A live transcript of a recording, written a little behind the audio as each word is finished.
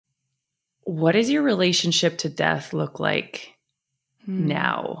What does your relationship to death look like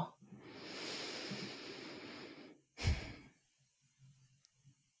now?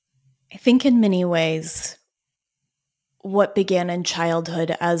 I think in many ways, what began in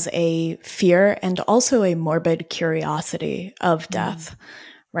childhood as a fear and also a morbid curiosity of death,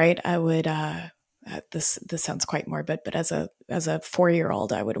 right? I would, this sounds quite morbid, but as a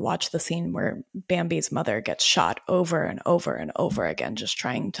 4-year-old, I would watch the scene where Bambi's mother gets shot over and over and over again, just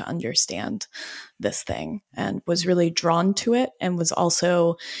trying to understand this thing, and was really drawn to it, and was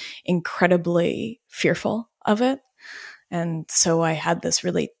also incredibly fearful of it. And so I had this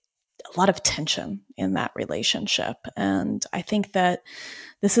really a lot of tension in that relationship. And I think that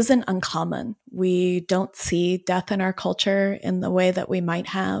this isn't uncommon. We don't see death in our culture in the way that we might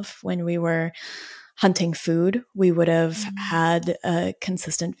have when we were hunting food. We would have had a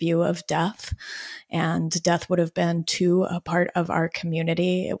consistent view of death, and death would have been a part of our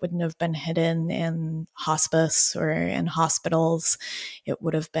community. It wouldn't have been hidden in hospice or in hospitals. It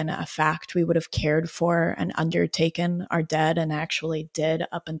would have been a fact. We would have cared for and undertaken our dead, and actually did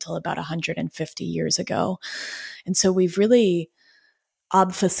up until about 150 years ago. And so we've really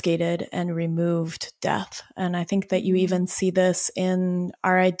obfuscated and removed death. And I think that you even see this in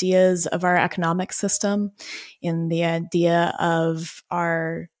our ideas of our economic system, in the idea of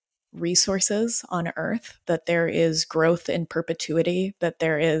our resources on earth, that there is growth in perpetuity, that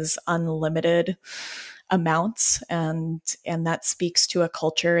there is unlimited amounts, and that speaks to a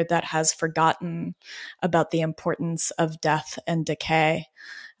culture that has forgotten about the importance of death and decay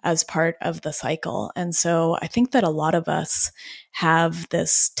as part of the cycle. And so I think that a lot of us have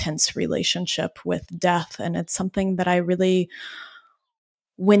this tense relationship with death. And it's something that I really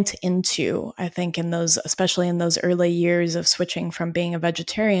went into, I think, especially in those early years of switching from being a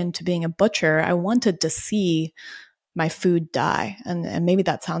vegetarian to being a butcher. I wanted to see my food die. And maybe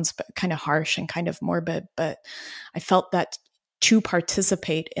that sounds kind of harsh and kind of morbid, but I felt that to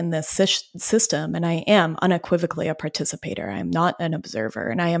participate in this system, and I am unequivocally a participator. I'm not an observer,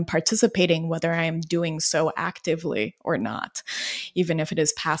 and I am participating whether I am doing so actively or not, even if it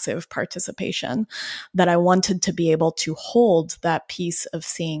is passive participation, that I wanted to be able to hold that piece of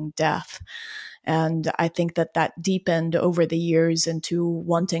seeing death. And I think that that deepened over the years into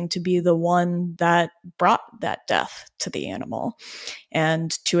wanting to be the one that brought that death to the animal, and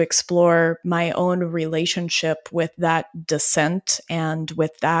to explore my own relationship with that descent and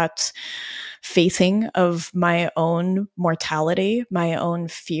with that facing of my own mortality, my own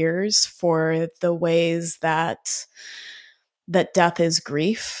fears for the ways that death is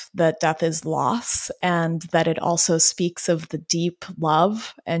grief, that death is loss, and that it also speaks of the deep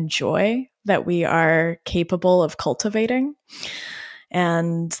love and joy that we are capable of cultivating.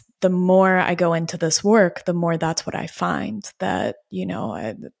 And the more I go into this work, the more that's what I find, that,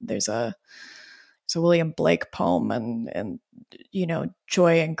 there's a William Blake poem, and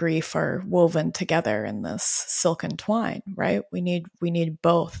joy and grief are woven together in this silken twine, right? We need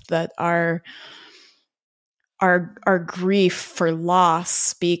both. That our grief for loss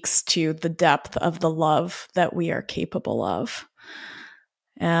speaks to the depth of the love that we are capable of.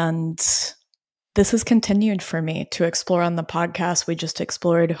 And this has continued for me to explore on the podcast. We just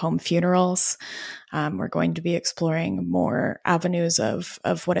explored home funerals. We're going to be exploring more avenues of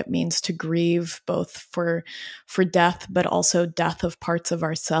what it means to grieve, both for death, but also death of parts of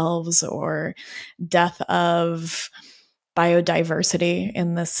ourselves, or death of biodiversity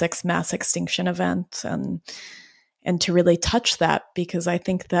in the 6th mass extinction event, and to really touch that, because I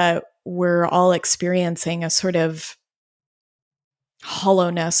think that we're all experiencing a sort of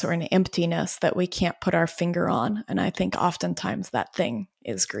hollowness or an emptiness that we can't put our finger on. And I think oftentimes that thing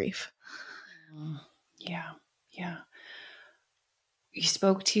is grief. Yeah. Yeah. You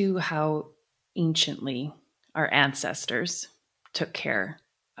spoke to how anciently our ancestors took care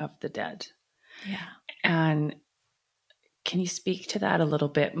of the dead. Yeah. And can you speak to that a little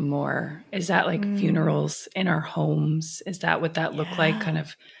bit more? Is that like funerals in our homes? Is that what that looked like? Kind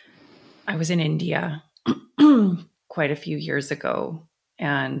of, I was in India quite a few years ago,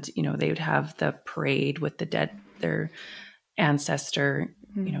 and, they would have the parade with the dead, their ancestor,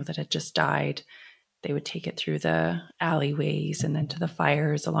 that had just died. They would take it through the alleyways and then to the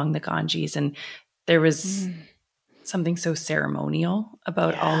fires along the Ganges. And there was something so ceremonial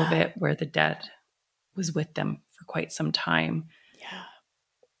about all of it, where the dead was with them for quite some time. Yeah.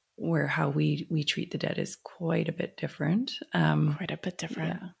 Where how we treat the dead is quite a bit different. Quite a bit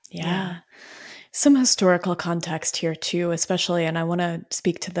different. Yeah. Some historical context here too, especially, and I want to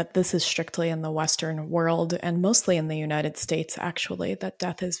speak to that. This is strictly in the Western world, and mostly in the United States, actually, that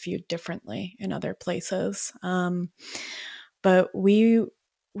death is viewed differently in other places. But we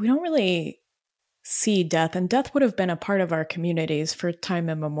we don't really see death, and death would have been a part of our communities for time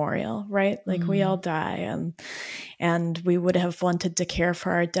immemorial, right? Like we all die, and we would have wanted to care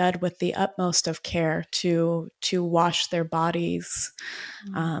for our dead with the utmost of care, to wash their bodies,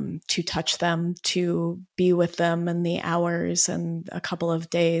 to touch them, to be with them in the hours and a couple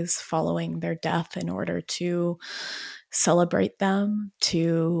of days following their death in order to celebrate them,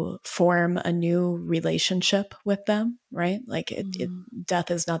 to form a new relationship with them, right? Like death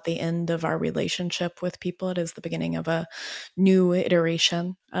is not the end of our relationship with people. It is the beginning of a new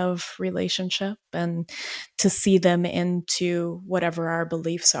iteration of relationship, and to see them into whatever our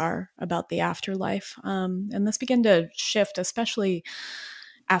beliefs are about the afterlife. And this began to shift, especially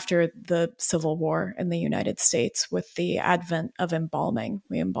after the Civil War in the United States, with the advent of embalming.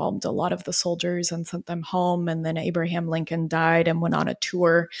 We embalmed a lot of the soldiers and sent them home. And then Abraham Lincoln died and went on a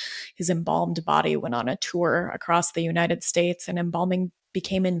tour. His embalmed body went on a tour across the United States, and embalming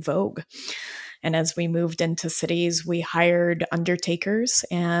became in vogue. And as we moved into cities, we hired undertakers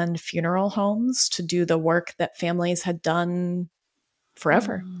and funeral homes to do the work that families had done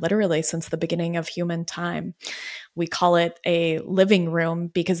forever, literally since the beginning of human time. We call it a living room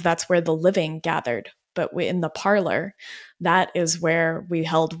because that's where the living gathered. But in the parlor, that is where we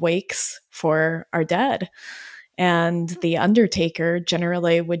held wakes for our dead. And the undertaker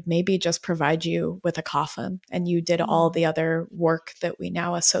generally would maybe just provide you with a coffin, and you did all the other work that we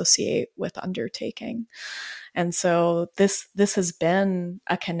now associate with undertaking. And so this has been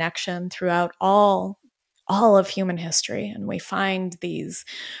a connection throughout all of human history. And we find these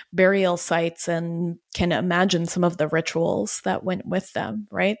burial sites and can imagine some of the rituals that went with them,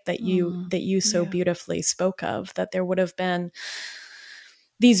 right? That you so beautifully spoke of, that there would have been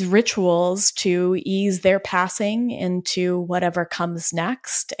these rituals to ease their passing into whatever comes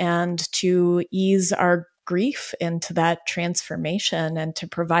next, and to ease our grief into that transformation, and to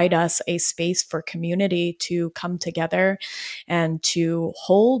provide us a space for community to come together and to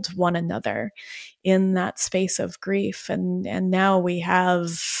hold one another in that space of grief. And now we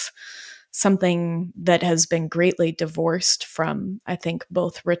have something that has been greatly divorced from, I think,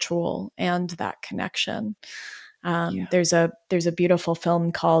 both ritual and that connection. There's a beautiful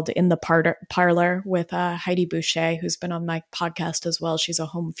film called In the Parlor with Heidi Boucher, who's been on my podcast as well. She's a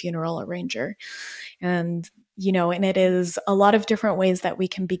home funeral arranger. And and it is a lot of different ways that we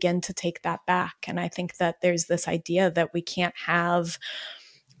can begin to take that back. And I think that there's this idea that we can't have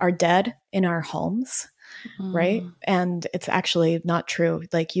our dead in our homes, right? And it's actually not true.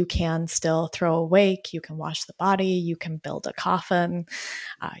 Like, you can still throw a wake, you can wash the body, you can build a coffin,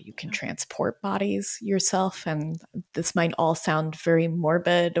 you can transport bodies yourself. And this might all sound very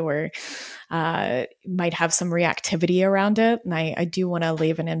morbid, or might have some reactivity around it. And I do want to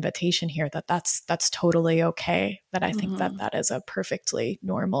leave an invitation here that that's totally okay. That I think that is a perfectly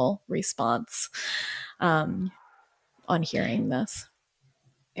normal response on hearing this.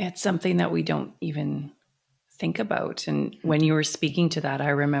 It's something that we don't even think about. And when you were speaking to that, I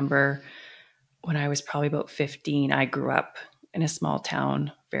remember when I was probably about 15, I grew up in a small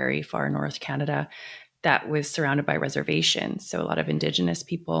town, very far north Canada, that was surrounded by reservations. So a lot of Indigenous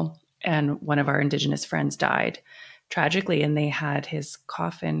people. And one of our Indigenous friends died tragically, and they had his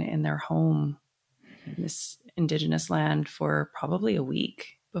coffin in their home in this Indigenous land for probably a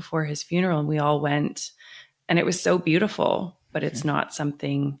week before his funeral. And we all went, and it was so beautiful, but it's not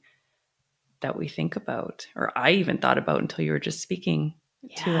something that we think about, or I even thought about until you were just speaking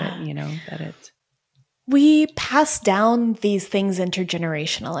to it, that it. We pass down these things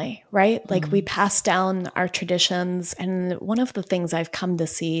intergenerationally, right? Like we pass down our traditions. And one of the things I've come to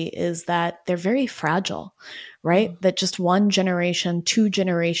see is that they're very fragile, right? That just one generation, 2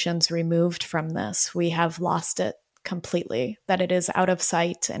 generations removed from this, we have lost it completely, that it is out of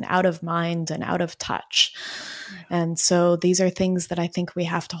sight and out of mind and out of touch. And so these are things that I think we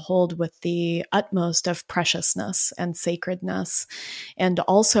have to hold with the utmost of preciousness and sacredness, and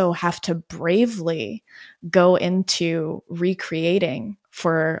also have to bravely go into recreating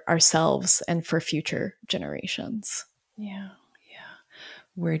for ourselves and for future generations. Yeah.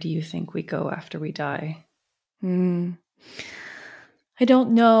 Where do you think we go after we die? I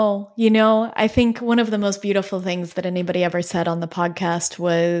don't know. I think one of the most beautiful things that anybody ever said on the podcast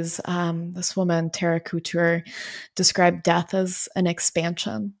was this woman, Tara Couture, described death as an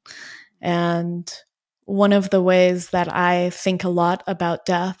expansion. And one of the ways that I think a lot about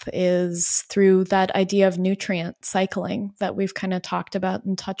death is through that idea of nutrient cycling that we've kind of talked about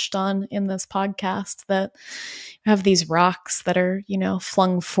and touched on in this podcast, that you have these rocks that are,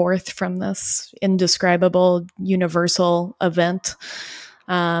 flung forth from this indescribable universal event.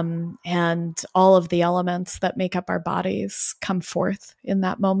 And all of the elements that make up our bodies come forth in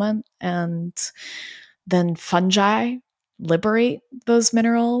that moment. And then fungi liberate those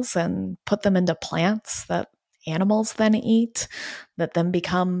minerals and put them into plants that animals then eat, that then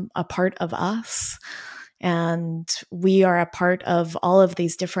become a part of us. And we are a part of all of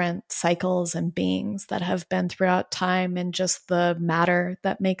these different cycles and beings that have been throughout time and just the matter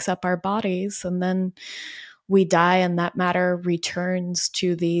that makes up our bodies. And then we die, and that matter returns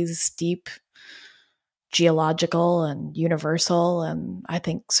to these deep geological and universal and I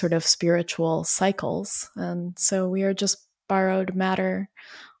think sort of spiritual cycles. And so we are just borrowed matter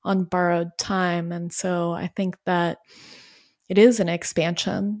on borrowed time. And so I think that it is an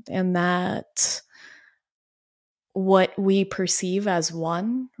expansion in that what we perceive as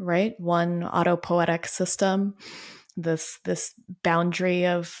one, right? One autopoietic system, this boundary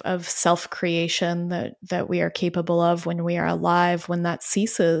of self-creation that we are capable of when we are alive, when that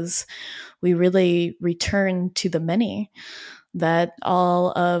ceases, we really return to the many, that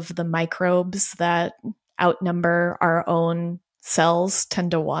all of the microbes that outnumber our own cells 10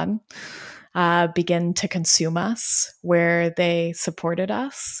 to 1 begin to consume us where they supported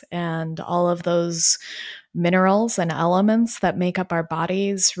us, and all of those minerals and elements that make up our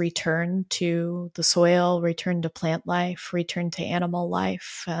bodies return to the soil, return to plant life, return to animal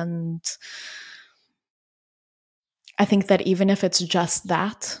life. And I think that even if it's just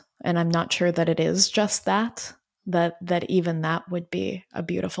that, and I'm not sure that it is just that, that even that would be a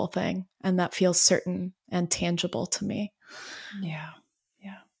beautiful thing. And that feels certain and tangible to me. Yeah.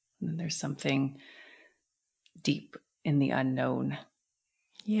 Yeah. And then there's something deep in the unknown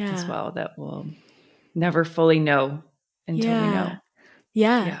as well that we'll never fully know until we know.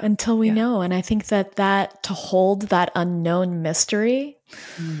 Yeah, until we know. And I think that to hold that unknown mystery,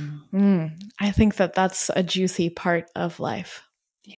 I think that that's a juicy part of life.